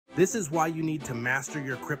This is why you need to master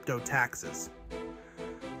your crypto taxes.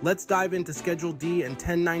 Let's dive into Schedule D and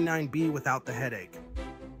 1099B without the headache.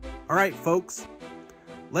 All right, folks,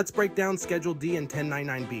 let's break down Schedule D and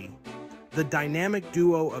 1099B, the dynamic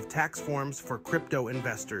duo of tax forms for crypto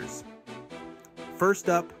investors. First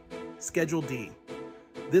up, Schedule D.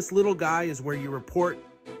 This little guy is where you report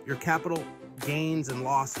your capital gains and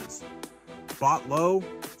losses. Bought low,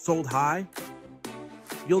 sold high.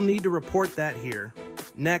 You'll need to report that here.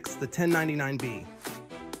 Next, the 1099B.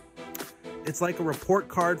 It's like a report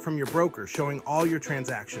card from your broker showing all your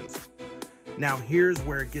transactions. Now here's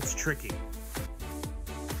where it gets tricky.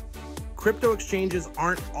 Crypto exchanges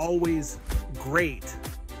aren't always great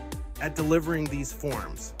at delivering these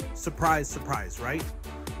forms. Surprise, surprise, right?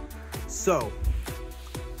 So,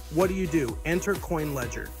 what do? Enter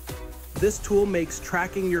CoinLedger. This tool makes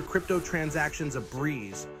tracking your crypto transactions a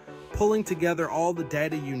breeze, pulling together all the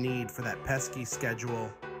data you need for that pesky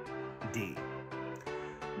Schedule D.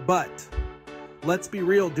 But let's be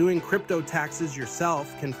real, doing crypto taxes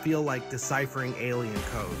yourself can feel like deciphering alien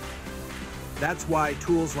code. That's why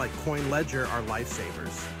tools like CoinLedger are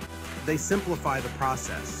lifesavers. They simplify the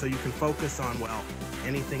process so you can focus on, well,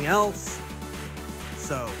 anything else.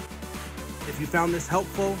 So, if you found this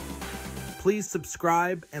helpful, please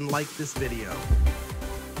subscribe and like this video.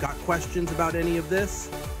 Got questions about any of this?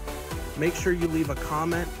 Make sure you leave a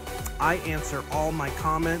comment. I answer all my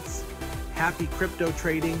comments. Happy crypto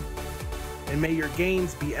trading, and may your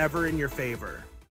gains be ever in your favor.